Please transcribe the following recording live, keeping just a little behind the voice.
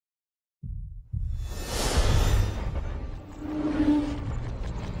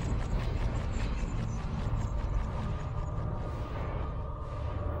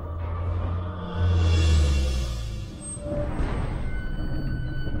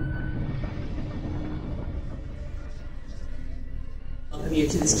welcome you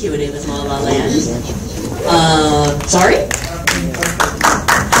to this Q&A with La La Land. Sorry?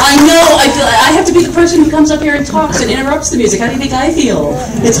 I know, I have to be the person who comes up here and talks and interrupts the music. How do you think I feel?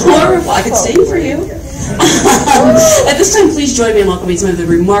 It's horrible. I could sing for you. At this time, please join me in welcoming some of the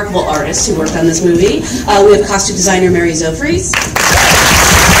remarkable artists who worked on this movie. We have costume designer Mary Zophres.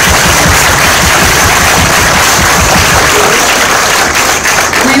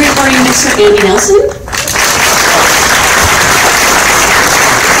 Re-recording mixer Andy Nelson.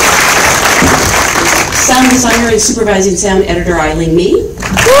 Sound designer and supervising sound editor Ai-Ling Lee.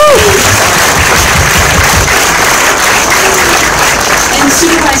 And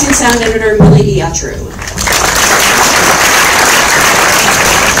supervising sound editor Mildred Latrou.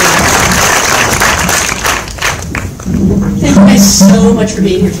 Thank you guys so much for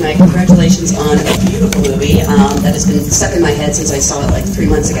being here tonight. Congratulations on a beautiful movie that has been stuck in my head since I saw it like 3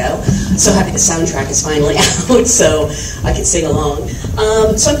 months ago. So happy the soundtrack is finally out so I can sing along.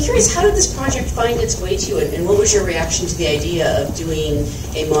 So I'm curious, how did this project find its way to you, and what was your reaction to the idea of doing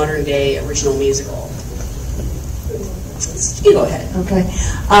a modern day original musical? You go ahead. Okay.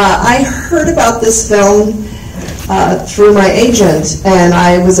 I heard about this film through my agent, and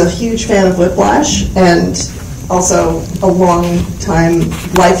I was a huge fan of Whiplash, and also a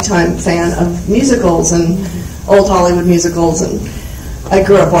lifetime fan of musicals and old Hollywood musicals, and I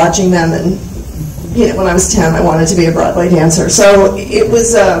grew up watching them, and when I was 10 I wanted to be a Broadway dancer. So it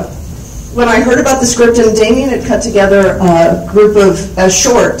was, when I heard about the script, and Damien had cut together a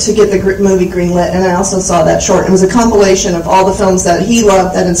short to get the movie greenlit, and I also saw that short. It was a compilation of all the films that he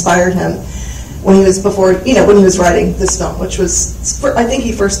loved that inspired him when he was writing this film, which was, I think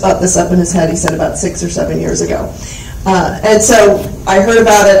he first thought this up in his head, he said about 6 or 7 years ago. And so I heard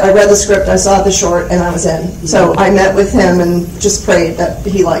about it, I read the script, I saw the short, and I was in. So I met with him and just prayed that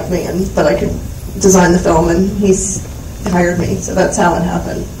he liked me and that I could design the film, and he's hired me. So that's how it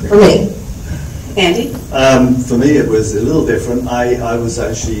happened for me. Andy? For me, it was a little different. I was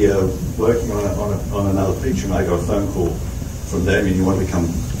actually working on another picture, and I got a phone call from Damien. He wanted to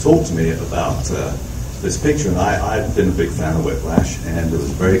come talk to me about this picture, and I'd been a big fan of Whiplash, and I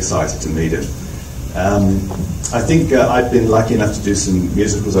was very excited to meet him. I think I've been lucky enough to do some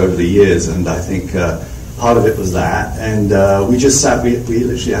musicals over the years, and I think part of it was that. And we just sat. We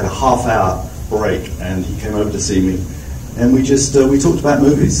literally had a half-hour break, and he came over to see me, and we just we talked about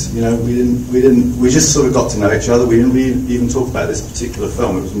movies. We just sort of got to know each other. We didn't even talk about this particular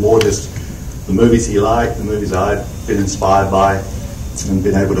film. It was more just the movies he liked, the movies I'd been inspired by and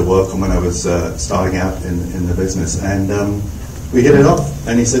been able to work on when I was starting out in the business. And we hit it off,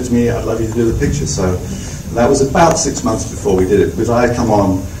 and he said to me, I'd love you to do the picture. So that was about 6 months before we did it, because I had come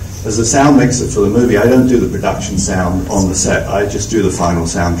on as a sound mixer for the movie. I don't do the production sound on the set, I just do the final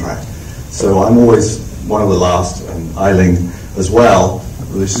soundtrack. So I'm always one of the last, and Ai-Ling as well.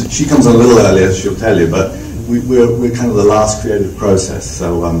 She comes on a little earlier, she'll tell you, but we're kind of the last creative process.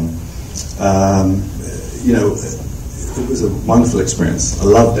 So it was a wonderful experience. I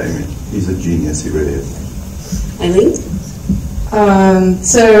love Damien. He's a genius, he really is. Ai-Ling?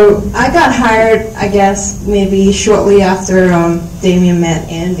 So I got hired, I guess, maybe shortly after Damien met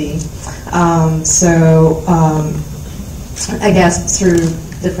Andy. I guess through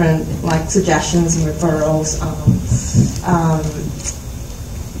different suggestions and referrals,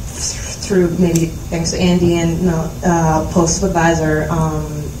 through maybe thanks to Andy and post supervisor.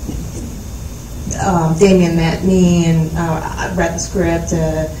 Damien met me, and I read the script.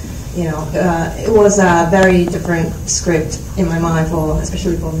 It was a very different script in my mind,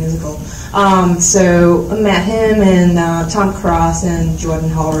 especially for a musical. So I met him and Tom Cross and Jordan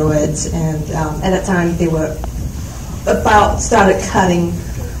Horowitz, and at that time they were started cutting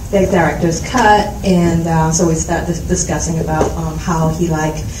the director's cut, and so we started discussing about how he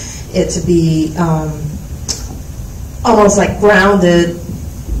liked it to be almost like grounded,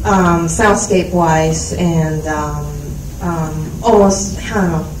 soundscape-wise, and almost, I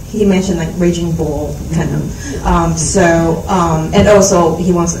don't know, he mentioned like Raging Bull, kind of. And also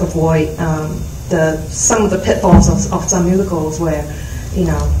he wants to avoid some of the pitfalls of some musicals where,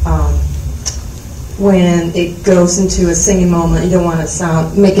 when it goes into a singing moment, you don't want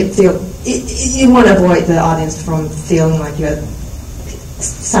to make it feel, you want to avoid the audience from feeling like you're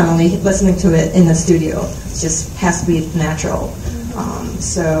suddenly listening to it in the studio. It just has to be natural.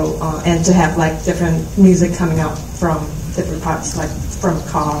 And to have like different music coming out from different parts, like from a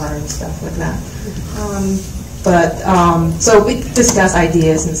car and stuff like that. So we discuss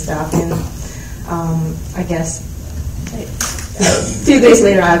ideas and stuff, and I guess a few days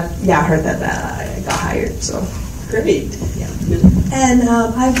later, I heard that I got hired. So great. Yeah. And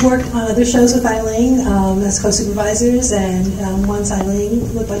I've worked on other shows with Ai-Ling as co-supervisors, and once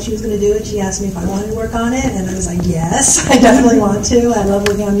Ai-Ling looked like she was going to do it, she asked me if I wanted to work on it, and I was like, yes, I definitely want to. I love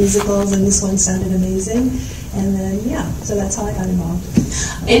working on musicals, and this one sounded amazing. And then, yeah, so that's how I got involved.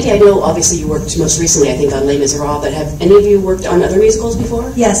 Andy, I know obviously you worked most recently, I think, on Les Miserables, but have any of you worked on other musicals before?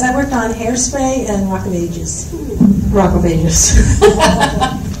 Yes, I worked on Hairspray and Rock of Ages. Rock of Ages.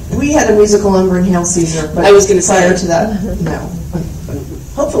 We had a musical number in Hail Caesar, but I was going to say prior to that, no.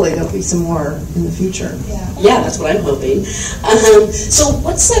 Hopefully there'll be some more in the future. Yeah, that's what I'm hoping. So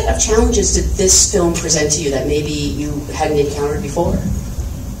what set of challenges did this film present to you that maybe you hadn't encountered before?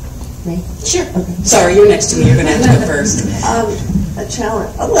 Me? Sure. Okay. Sorry, you're next to me. You're going to have to go first. A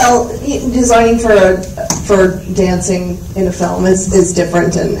challenge. Well, designing for dancing in a film is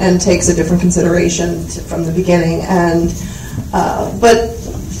different and takes a different consideration from the beginning. And but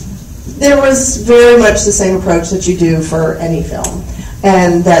there was very much the same approach that you do for any film,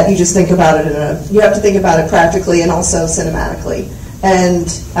 and that you just think about it you have to think about it practically and also cinematically. And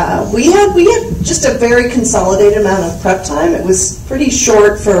we had just a very consolidated amount of prep time. It was pretty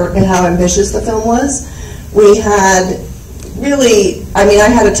short for how ambitious the film was. We had really, I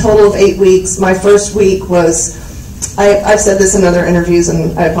had a total of 8 weeks. My first week was, I've said this in other interviews,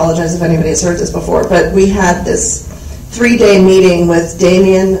 and I apologize if anybody has heard this before, but we had this 3-day meeting with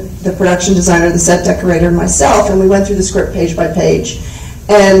Damien, the production designer, the set decorator, and myself, and we went through the script page by page.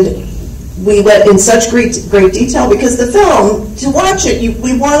 And we went in such great detail because the film, to watch it,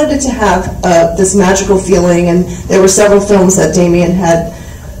 we wanted it to have this magical feeling, and there were several films that Damien had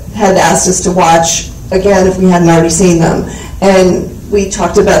asked us to watch, again, if we hadn't already seen them. And we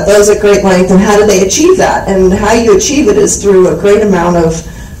talked about those at great length and how do they achieve that. And how you achieve it is through a great amount of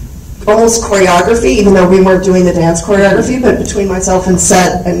almost choreography, even though we weren't doing the dance choreography, but between myself and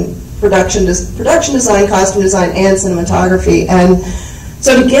set and production design, costume design, and cinematography. And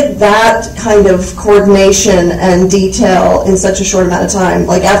so to get that kind of coordination and detail in such a short amount of time,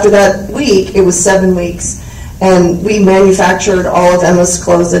 like after that week, it was 7 weeks, and we manufactured all of Emma's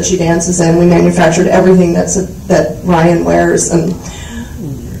clothes that she dances in. We manufactured everything that Ryan wears, and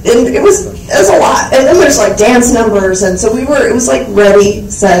it was a lot. And then there's like dance numbers, and so it was like ready,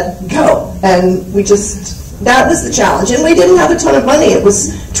 set, go. And that was the challenge. And we didn't have a ton of money. It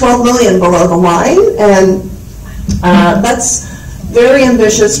was $12 million below the line, and that's very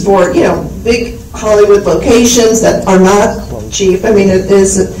ambitious for, big Hollywood locations that are not cheap. It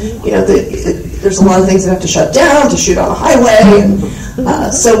is, there's a lot of things that have to shut down to shoot on a highway.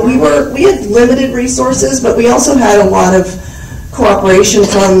 And, so we had limited resources, but we also had a lot of cooperation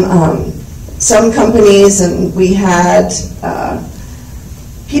from some companies, and we had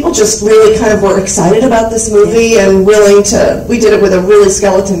people just really kind of were excited about this movie and we did it with a really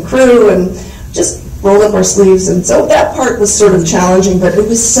skeleton crew and just rolled up our sleeves, and so that part was sort of challenging, but it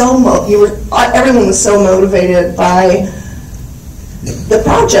was everyone was so motivated by the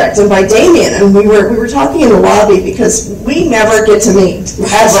project and by Damien, and we were talking in the lobby because we never get to meet,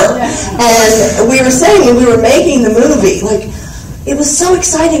 ever. And we were saying when we were making the movie, like, it was so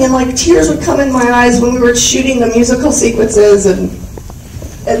exciting, and like tears would come in my eyes when we were shooting the musical sequences, and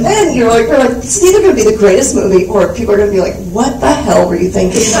then we're like, it's either going to be the greatest movie, or people are going to be like, what the hell were you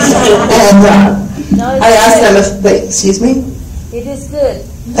thinking? And I asked them if they, excuse me? It is good.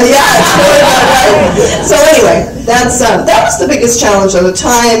 Yeah, it's really good, right? So anyway, that was the biggest challenge of the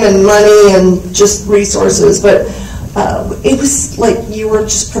time and money and just resources, but it was like you were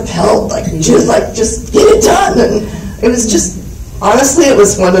just propelled, just get it done, and it was just, honestly, it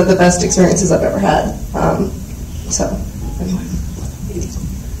was one of the best experiences I've ever had. So anyway.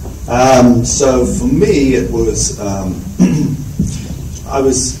 So for me, it was,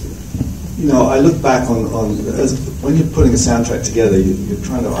 I look back on when you're putting a soundtrack together, you're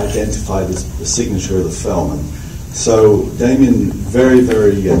trying to identify the signature of the film. And so Damien, very,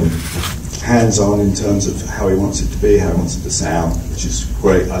 very hands-on in terms of how he wants it to be, how he wants it to sound, which is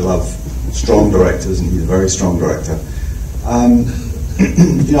great. I love strong directors, and he's a very strong director. I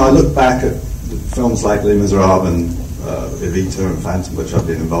look back at films like Les Miserables and Evita and Phantom, which I've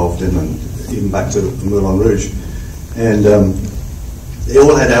been involved in, and even back to Moulin Rouge. And they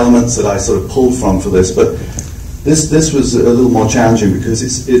all had elements that I sort of pulled from for this, but this was a little more challenging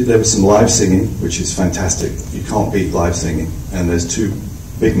because there was some live singing, which is fantastic. You can't beat live singing, and there's 2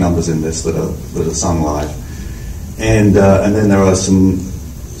 big numbers in this that are sung live. And then there are some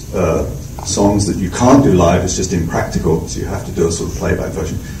songs that you can't do live, it's just impractical, so you have to do a sort of playback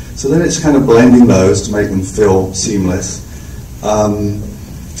version. So then it's kind of blending those to make them feel seamless.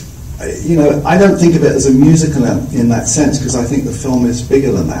 I don't think of it as a musical in that sense, because I think the film is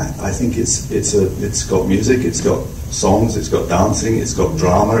bigger than that. I think it's got music, it's got songs, it's got dancing, it's got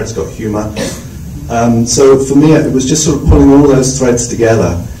drama, it's got humour. So for me, it was just sort of pulling all those threads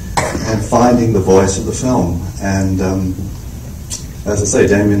together and finding the voice of the film. And as I say,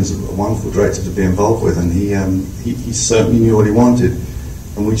 Damien's a wonderful director to be involved with, and he certainly knew what he wanted.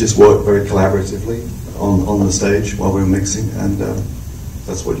 And we just worked very collaboratively on the stage while we were mixing, and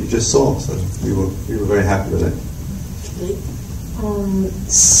that's what you just saw. So we were very happy with it.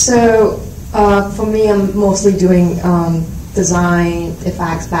 So for me, I'm mostly doing design,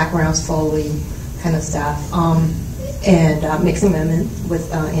 effects, backgrounds, Foley kind of stuff, and mixing them in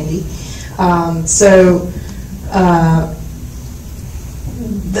with Andy.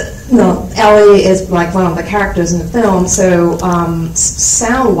 Ellie is like one of the characters in the film, so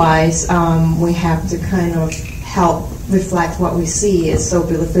sound-wise, we have to kind of help reflect what we see. It's so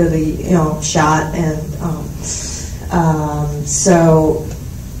beautifully, shot, and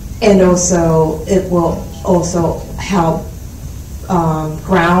and also it will also help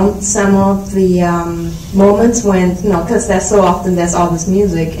ground some of the moments when, because so often there's all this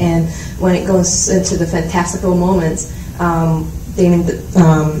music, and when it goes into the fantastical moments, Damien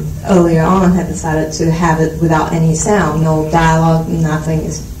earlier on had decided to have it without any sound, no dialogue, nothing,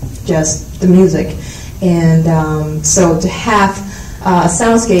 it's just the music. And so to have a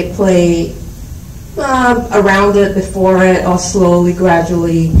soundscape play around it, before it, or slowly,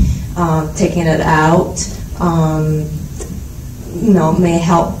 gradually taking it out, may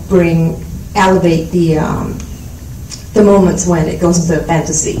help elevate the moments when it goes into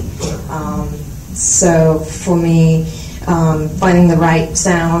fantasy. So for me, finding the right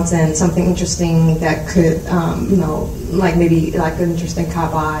sounds and something interesting that could, like maybe like an interesting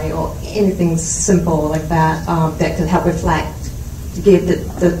kawaii or anything simple like that, that could help reflect, to give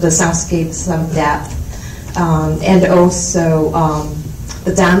the soundscape some depth, and also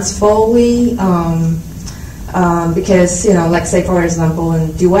the dance Foley, because like say for example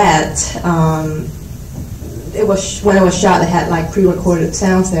in Duet, when it was shot, it had like pre-recorded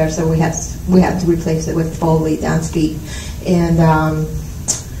sounds there, so we had to replace it with Foley dance beat. And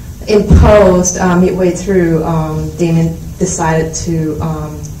in post, midway through, Damien decided to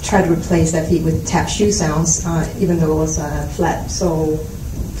try to replace that beat with tap shoe sounds, even though it was a flat soul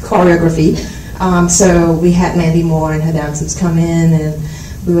choreography. So we had Mandy Moore and her dancers come in, and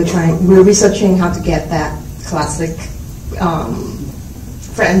we were researching how to get that classic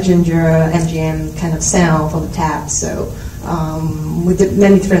Fred and Ginger, MGM kind of sound for the tap. So we did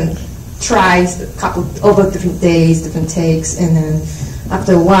many different tries, over different days, different takes, and then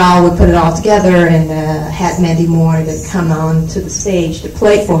after a while we put it all together and had Mandy Moore to come on to the stage to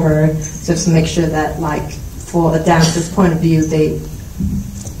play for her, just to make sure that, like, for the dancer's point of view, they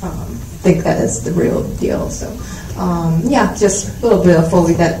think that it's the real deal. So yeah, just a little bit of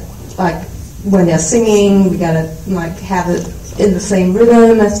Foley that, like, when they're singing, we gotta like have it in the same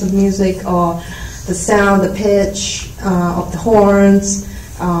rhythm as the music, or the sound, the pitch of the horns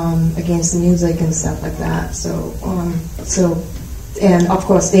against the music and stuff like that. So, and of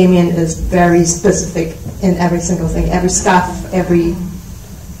course, Damien is very specific in every single thing, every scuff, every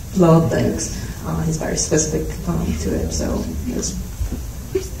blow of things. He's very specific to it. So it's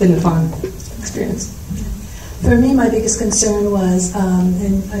been a fun experience. For me, my biggest concern was,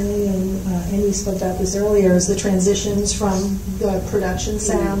 and I know Andy spoke about this earlier, is the transitions from the production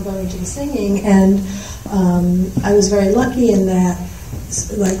sound going to the singing. And I was very lucky in that,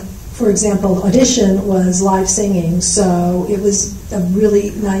 like, for example, Audition was live singing, so it was a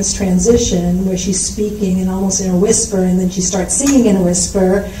really nice transition where she's speaking and almost in a whisper, and then she starts singing in a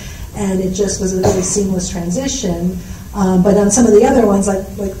whisper, and it just was a really seamless transition. But on some of the other ones, like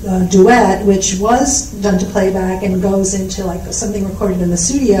Duet, which was done to playback and goes into like something recorded in the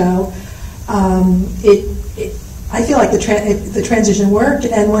studio, I feel like the transition worked,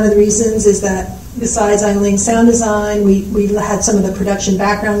 and one of the reasons is that besides Ai-Ling's sound design, we had some of the production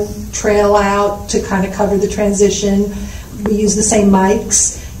background trail out to kind of cover the transition. We used the same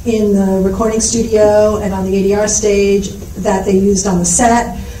mics in the recording studio and on the ADR stage that they used on the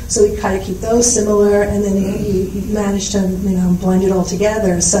set. So we kind of keep those similar, and then you manage to blend it all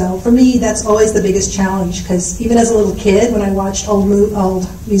together. So for me, that's always the biggest challenge, because even as a little kid, when I watched old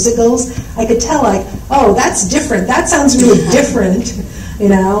musicals, I could tell, like, oh, that's different. That sounds really different,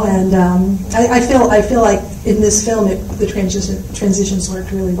 And I feel like in this film, the transitions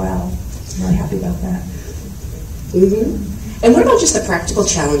worked really well. I'm really happy about that. Mm-hmm. And what about just the practical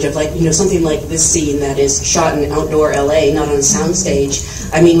challenge of, like, you know, something like this scene that is shot in outdoor LA, not on a soundstage?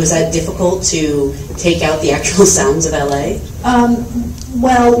 I mean, was that difficult to take out the actual sounds of LA?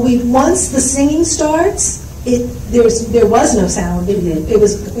 Well, once the singing starts, there was no sound. It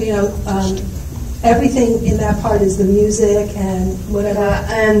was, you know, everything in that part is the music and whatever.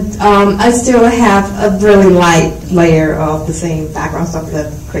 I still have a really light layer of the same background stuff,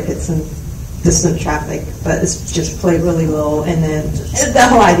 the crickets and distant traffic, but it's just played really low, and then the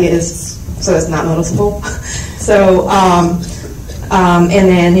whole idea is so it's not noticeable. So, and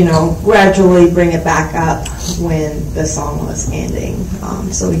then, you know, gradually bring it back up when the song was ending.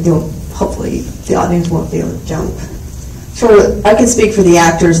 So we don't, hopefully the audience won't be able to jump. I can speak for the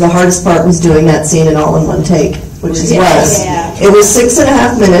actors. The hardest part was doing that scene in all in one take, which is was. Yeah. It was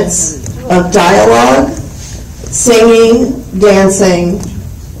 6.5 minutes of dialogue, singing, dancing,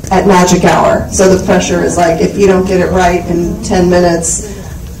 at magic hour. So the pressure is like, if you don't get it right in 10 minutes,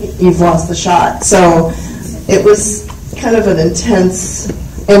 you've lost the shot. So it was kind of an intense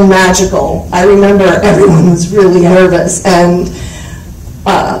and magical. I remember everyone was really nervous, and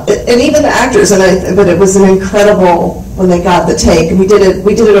even the actors. But it was an incredible when they got the take. And we did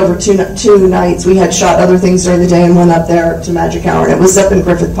it over two nights. We had shot other things during the day and went up there to magic hour, and it was up in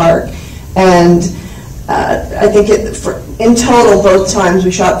Griffith Park. And I think in total, both times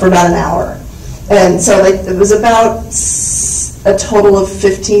we shot for about an hour. And so it was about a total of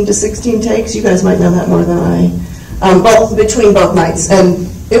 15 to 16 takes. You guys might know that more than I. Between both nights. And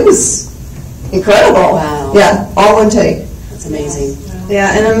it was incredible. Wow. Yeah, all one take. That's amazing.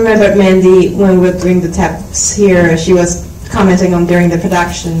 Yeah, and I remember Mandy, when we were doing the taps here, she was commenting on during the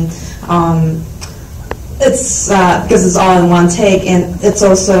production, it's because it's all in one take, and it's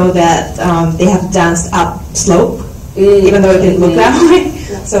also that they have danced up slope, even though it didn't look that way.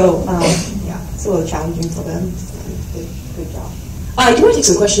 So, yeah, it's a little challenging for them. Good job. I do want to take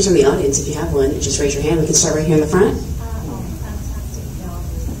some questions from the audience. If you have one, just raise your hand. We can start right here in the front. Fantastic job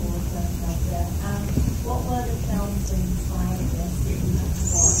with what were the films that inspired this that you had to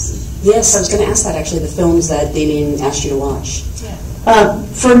watch? Yes, I was going to ask that, actually, the films that Damien asked you to watch.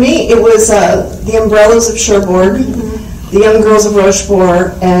 For me, it was The Umbrellas of Cherbourg, The Young Girls of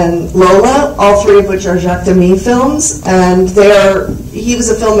Rochefort, and Lola, all three of which are Jacques Demy films. And he was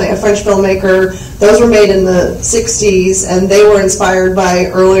a French filmmaker. Those were made in the 60s, and they were inspired by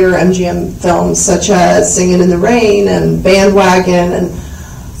earlier MGM films, such as Singin' in the Rain and Bandwagon.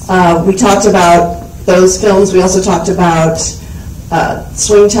 And we talked about those films. We also talked about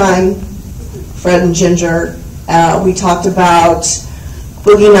Swing Time, Fred and Ginger. We talked about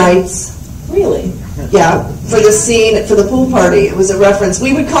Boogie Nights. Really? Yeah, for the scene, for the pool party, it was a reference.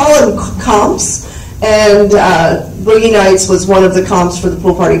 We would call them comps, and Boogie Nights was one of the comps for the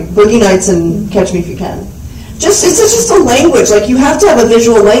pool party. Boogie Nights and Catch Me If You Can. It's just a language. Like, you have to have a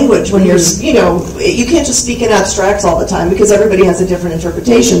visual language when you're, you know, you can't just speak in abstracts all the time because everybody has a different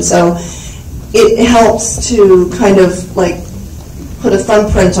interpretation. So it helps to kind of, like, put a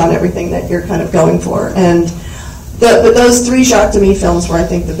thumbprint on everything that you're kind of going for. And but those three Jacques Demy films were, I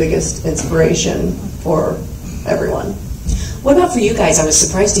think, the biggest inspiration for everyone. What about for you guys? I was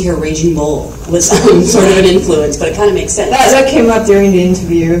surprised to hear Raging Bull was sort of an influence, but it kind of makes sense. That came up during the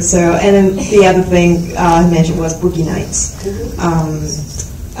interview. So, and then the other thing I mentioned was Boogie Nights,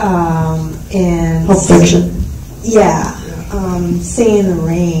 and Pulp Fiction. Yeah, Singin' in the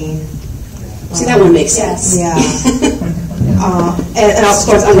Rain. See, that one makes sense. Yeah. And of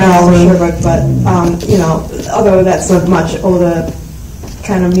course, I'm not sure, but you know, although that's a much older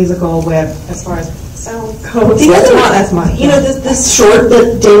kind of musical where, as far as sound goes, that's not as much. You know, this short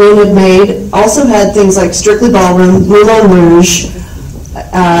that Damien had made also had things like Strictly Ballroom, Moulin Rouge,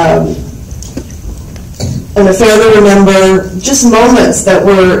 An Affair to Remember, just moments that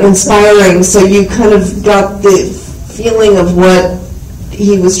were inspiring. So you kind of got the feeling of what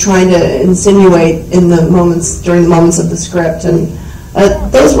he was trying to insinuate in the moments, during the moments of the script, and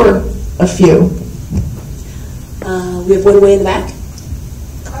those were a few. We have one way in the back.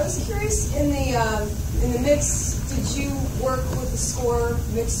 I was curious, in the mix, did you work with the score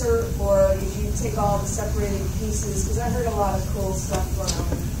mixer, or did you take all the separated pieces? Because I heard a lot of cool stuff from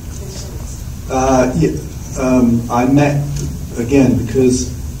I met, again,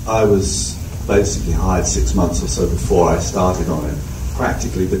 because I was basically hired 6 months or so before I started on it.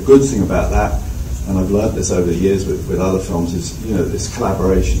 Practically, the good thing about that, and I've learned this over the years with other films, is, you know, this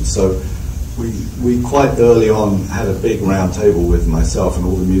collaboration. So we quite early on had a big round table with myself and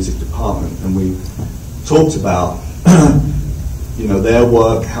all the music department, and we talked about you know, their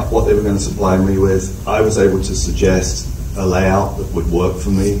work, what they were going to supply me with. I was able to suggest a layout that would work for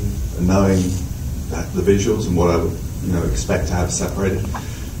me, and knowing the visuals and what I would expect to have separated.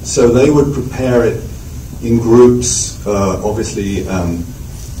 So they would prepare it in groups. Obviously,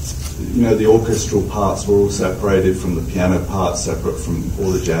 the orchestral parts were all separated from the piano parts, separate from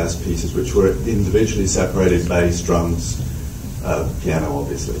all the jazz pieces, which were individually separated: bass, drums, piano,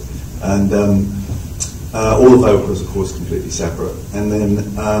 obviously, and all the vocals, of course, completely separate. And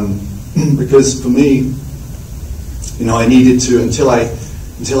then, because for me, I needed to, until I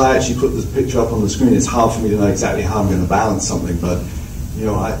actually put the picture up on the screen, it's hard for me to know exactly how I'm going to balance something, but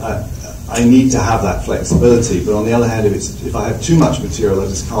I need to have that flexibility. But on the other hand, if I have too much material, I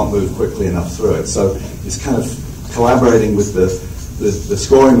just can't move quickly enough through it. So it's kind of collaborating with the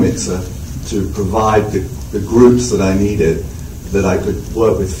scoring mixer to provide the groups that I needed, that I could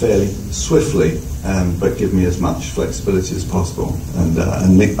work with fairly swiftly, but give me as much flexibility as possible.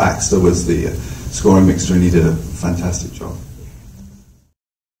 And Nick Baxter was the scoring mixer, and he did a fantastic job.